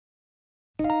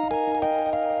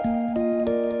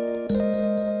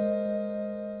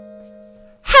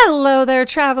Hello there,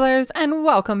 travelers, and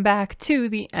welcome back to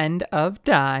the End of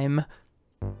Dime.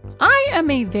 I am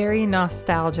a very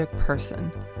nostalgic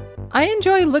person. I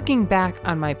enjoy looking back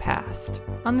on my past,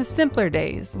 on the simpler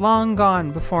days long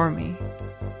gone before me.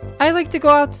 I like to go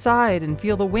outside and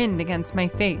feel the wind against my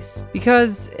face,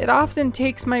 because it often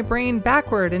takes my brain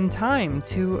backward in time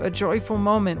to a joyful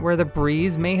moment where the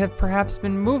breeze may have perhaps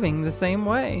been moving the same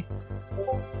way.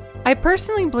 I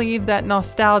personally believe that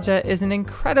nostalgia is an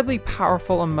incredibly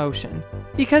powerful emotion,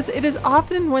 because it is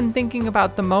often when thinking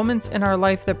about the moments in our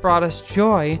life that brought us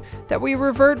joy that we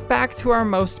revert back to our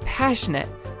most passionate,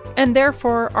 and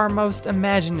therefore our most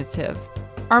imaginative,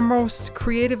 our most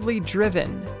creatively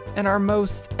driven, and our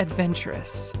most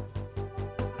adventurous.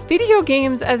 Video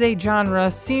games as a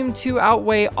genre seem to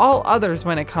outweigh all others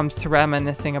when it comes to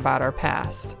reminiscing about our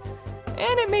past.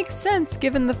 And it makes sense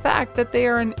given the fact that they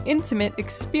are an intimate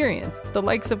experience, the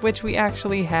likes of which we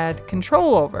actually had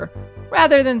control over,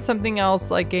 rather than something else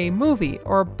like a movie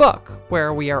or a book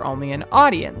where we are only an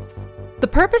audience. The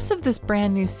purpose of this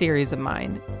brand new series of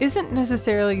mine isn't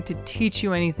necessarily to teach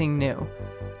you anything new,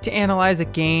 to analyze a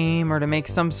game or to make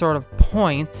some sort of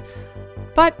point,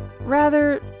 but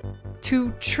rather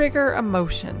to trigger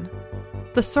emotion,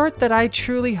 the sort that I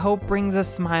truly hope brings a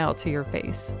smile to your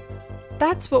face.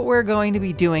 That's what we're going to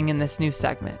be doing in this new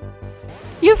segment.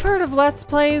 You've heard of Let's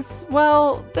Plays?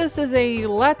 Well, this is a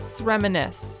Let's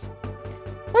Reminisce.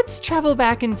 Let's travel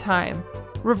back in time,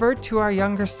 revert to our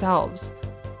younger selves,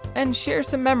 and share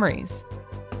some memories.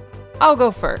 I'll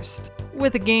go first,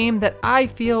 with a game that I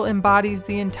feel embodies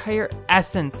the entire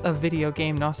essence of video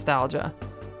game nostalgia,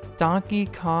 Donkey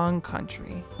Kong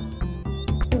Country.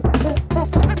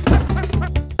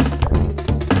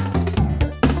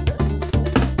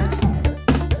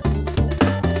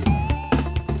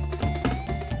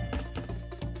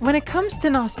 When it comes to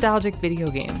nostalgic video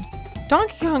games,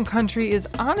 Donkey Kong Country is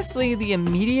honestly the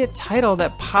immediate title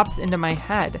that pops into my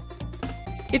head.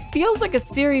 It feels like a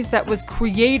series that was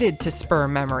created to spur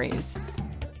memories.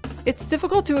 It's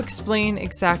difficult to explain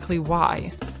exactly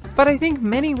why, but I think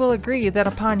many will agree that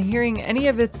upon hearing any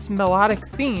of its melodic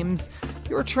themes,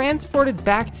 you're transported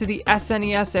back to the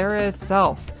SNES era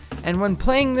itself, and when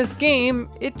playing this game,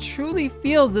 it truly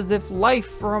feels as if life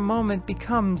for a moment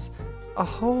becomes a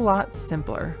whole lot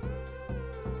simpler.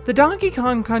 The Donkey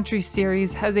Kong Country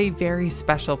series has a very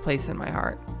special place in my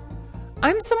heart.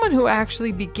 I'm someone who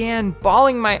actually began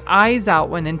bawling my eyes out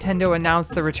when Nintendo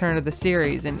announced the return of the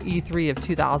series in E3 of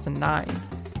 2009.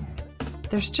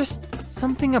 There's just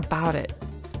something about it.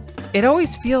 It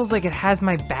always feels like it has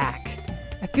my back.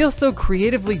 I feel so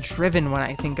creatively driven when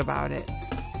I think about it.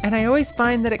 And I always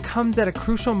find that it comes at a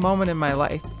crucial moment in my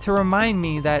life to remind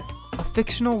me that a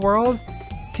fictional world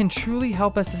can truly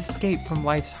help us escape from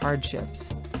life's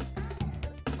hardships.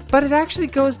 But it actually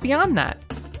goes beyond that.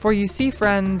 For you see,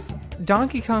 friends,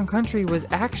 Donkey Kong Country was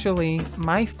actually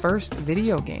my first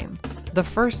video game. The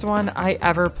first one I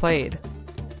ever played.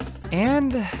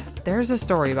 And there's a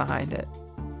story behind it.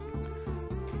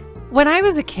 When I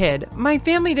was a kid, my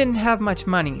family didn't have much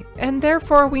money, and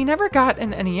therefore we never got an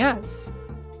NES.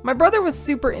 My brother was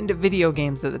super into video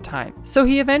games at the time, so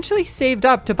he eventually saved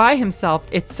up to buy himself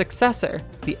its successor,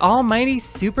 the almighty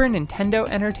Super Nintendo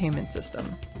Entertainment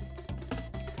System.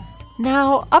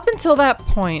 Now, up until that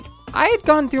point, I had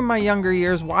gone through my younger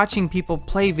years watching people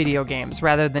play video games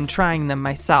rather than trying them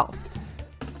myself.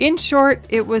 In short,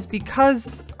 it was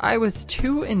because I was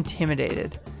too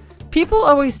intimidated. People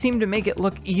always seemed to make it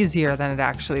look easier than it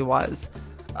actually was.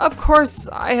 Of course,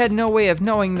 I had no way of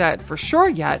knowing that for sure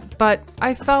yet, but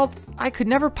I felt I could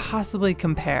never possibly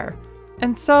compare.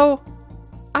 And so,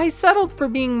 I settled for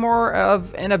being more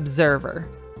of an observer.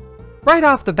 Right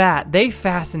off the bat, they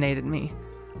fascinated me.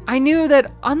 I knew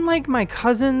that unlike my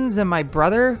cousins and my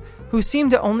brother, who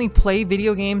seemed to only play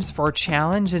video games for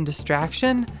challenge and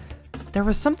distraction, there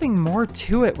was something more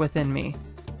to it within me.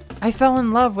 I fell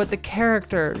in love with the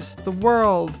characters, the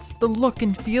worlds, the look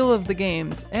and feel of the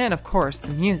games, and of course, the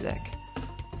music.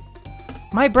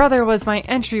 My brother was my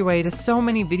entryway to so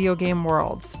many video game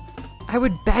worlds. I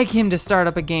would beg him to start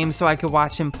up a game so I could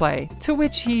watch him play, to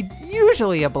which he'd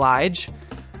usually oblige.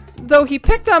 Though he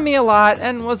picked on me a lot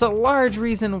and was a large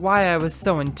reason why I was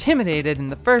so intimidated in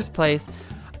the first place,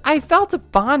 I felt a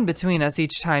bond between us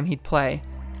each time he'd play.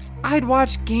 I'd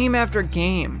watch game after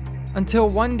game, until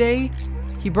one day,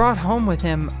 he brought home with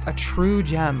him a true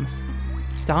gem,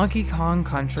 Donkey Kong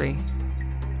Country.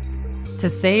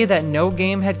 To say that no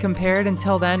game had compared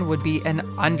until then would be an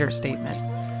understatement.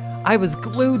 I was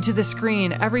glued to the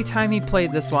screen every time he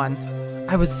played this one.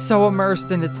 I was so immersed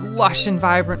in its lush and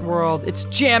vibrant world, its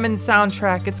jammin'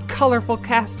 soundtrack, its colorful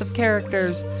cast of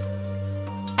characters.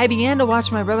 I began to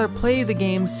watch my brother play the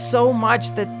game so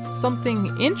much that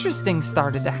something interesting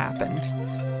started to happen.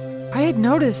 I had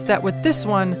noticed that with this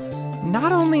one,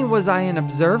 not only was I an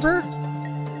observer,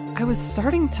 I was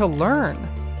starting to learn.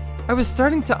 I was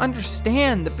starting to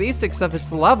understand the basics of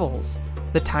its levels,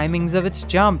 the timings of its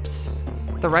jumps,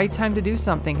 the right time to do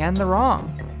something and the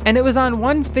wrong. And it was on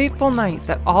one fateful night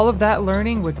that all of that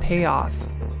learning would pay off.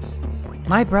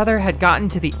 My brother had gotten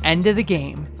to the end of the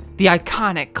game, the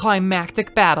iconic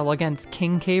climactic battle against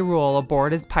King K. Rool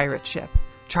aboard his pirate ship.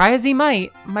 Try as he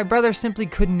might, my brother simply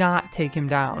could not take him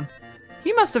down.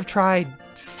 He must have tried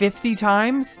 50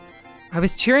 times. I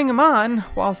was cheering him on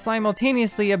while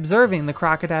simultaneously observing the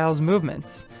crocodile's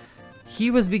movements. He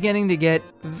was beginning to get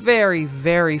very,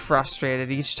 very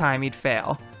frustrated each time he'd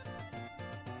fail.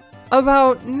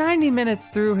 About 90 minutes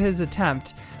through his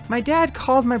attempt, my dad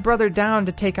called my brother down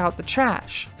to take out the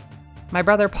trash. My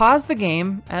brother paused the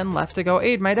game and left to go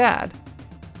aid my dad.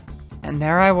 And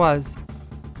there I was,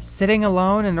 sitting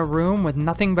alone in a room with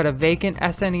nothing but a vacant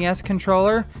SNES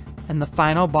controller and the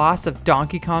final boss of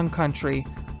Donkey Kong Country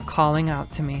calling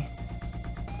out to me.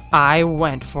 I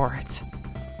went for it.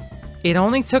 It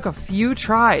only took a few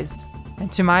tries,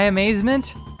 and to my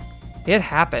amazement, it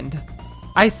happened.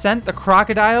 I sent the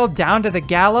crocodile down to the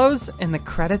gallows and the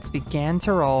credits began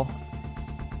to roll.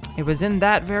 It was in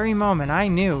that very moment I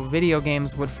knew video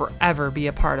games would forever be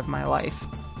a part of my life.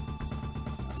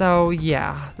 So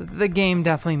yeah, the game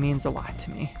definitely means a lot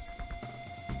to me.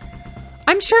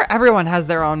 I'm sure everyone has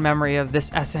their own memory of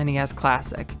this SNES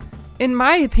classic. In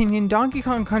my opinion, Donkey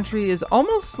Kong Country is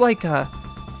almost like a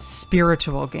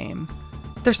spiritual game.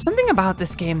 There's something about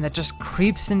this game that just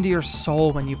creeps into your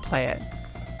soul when you play it.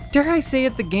 Dare I say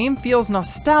it, the game feels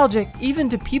nostalgic even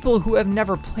to people who have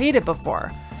never played it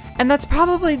before. And that's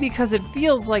probably because it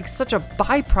feels like such a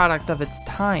byproduct of its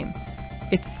time.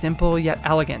 It's simple yet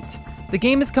elegant. The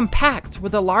game is compact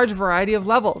with a large variety of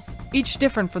levels, each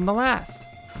different from the last.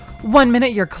 One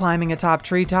minute you're climbing atop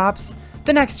treetops,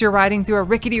 the next you're riding through a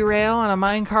rickety rail on a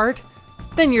minecart,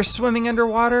 then you're swimming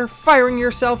underwater, firing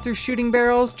yourself through shooting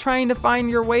barrels, trying to find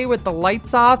your way with the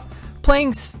lights off,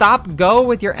 playing stop-go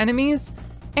with your enemies,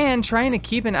 and trying to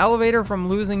keep an elevator from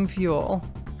losing fuel.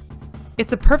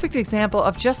 It's a perfect example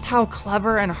of just how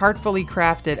clever and heartfully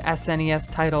crafted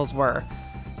SNES titles were.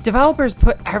 Developers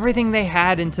put everything they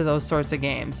had into those sorts of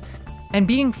games, and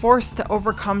being forced to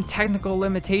overcome technical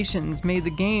limitations made the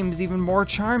games even more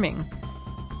charming.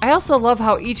 I also love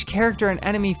how each character and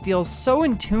enemy feels so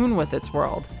in tune with its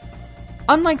world.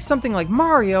 Unlike something like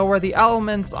Mario, where the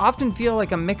elements often feel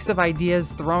like a mix of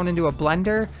ideas thrown into a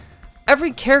blender,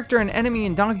 every character and enemy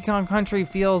in Donkey Kong Country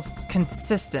feels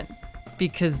consistent,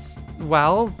 because,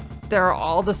 well, they're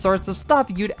all the sorts of stuff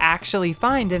you'd actually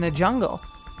find in a jungle.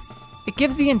 It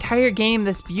gives the entire game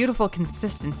this beautiful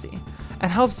consistency,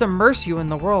 and helps immerse you in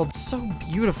the world so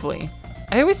beautifully.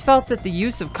 I always felt that the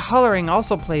use of coloring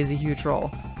also plays a huge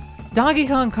role. Donkey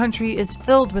Kong Country is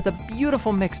filled with a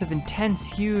beautiful mix of intense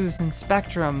hues and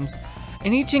spectrums,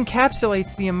 and each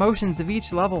encapsulates the emotions of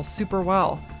each level super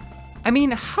well. I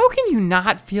mean, how can you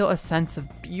not feel a sense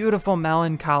of beautiful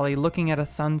melancholy looking at a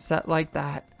sunset like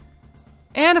that?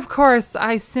 And of course,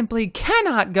 I simply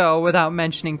cannot go without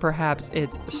mentioning perhaps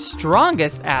its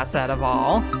strongest asset of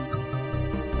all.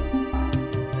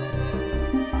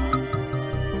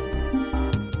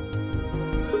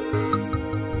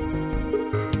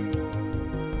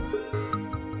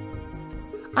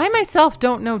 I myself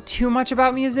don't know too much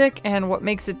about music and what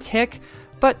makes it tick,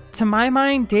 but to my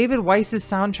mind, David Weiss's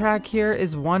soundtrack here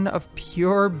is one of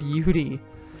pure beauty.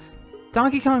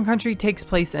 Donkey Kong Country takes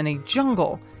place in a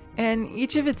jungle, and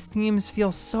each of its themes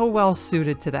feels so well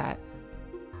suited to that.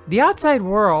 The outside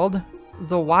world,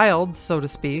 the wild, so to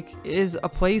speak, is a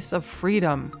place of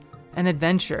freedom and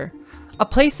adventure, a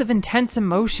place of intense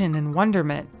emotion and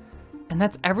wonderment. And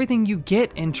that's everything you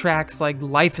get in tracks like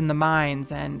Life in the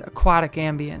Mines and Aquatic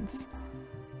Ambience.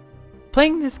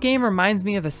 Playing this game reminds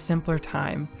me of a simpler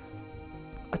time.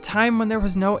 A time when there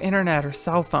was no internet or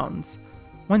cell phones.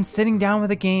 When sitting down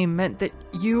with a game meant that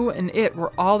you and it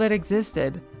were all that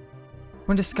existed.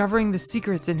 When discovering the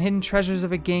secrets and hidden treasures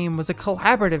of a game was a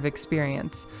collaborative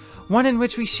experience. One in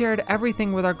which we shared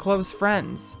everything with our close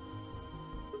friends.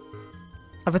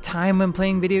 Of a time when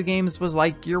playing video games was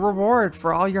like your reward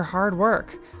for all your hard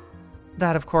work.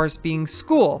 That, of course, being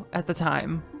school at the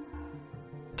time.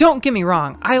 Don't get me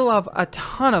wrong, I love a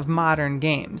ton of modern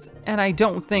games, and I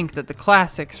don't think that the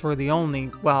classics were the only,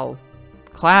 well,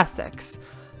 classics.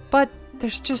 But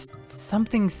there's just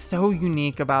something so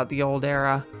unique about the old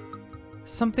era.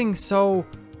 Something so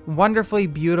wonderfully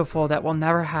beautiful that we'll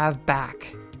never have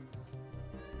back.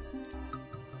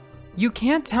 You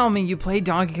can't tell me you play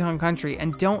Donkey Kong Country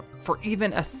and don't for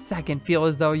even a second feel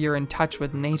as though you're in touch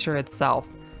with nature itself.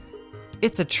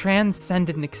 It's a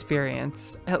transcendent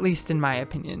experience, at least in my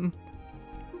opinion.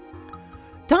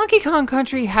 Donkey Kong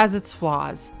Country has its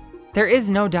flaws. There is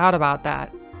no doubt about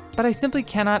that, but I simply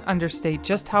cannot understate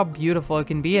just how beautiful it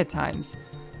can be at times.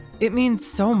 It means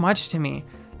so much to me,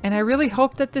 and I really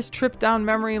hope that this trip down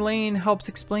memory lane helps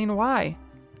explain why.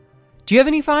 Do you have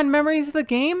any fond memories of the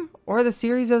game, or the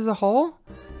series as a whole?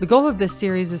 The goal of this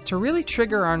series is to really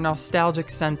trigger our nostalgic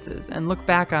senses and look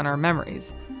back on our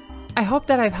memories. I hope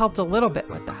that I've helped a little bit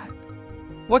with that.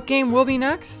 What game will be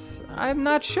next? I'm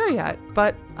not sure yet,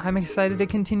 but I'm excited to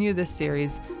continue this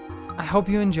series. I hope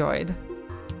you enjoyed.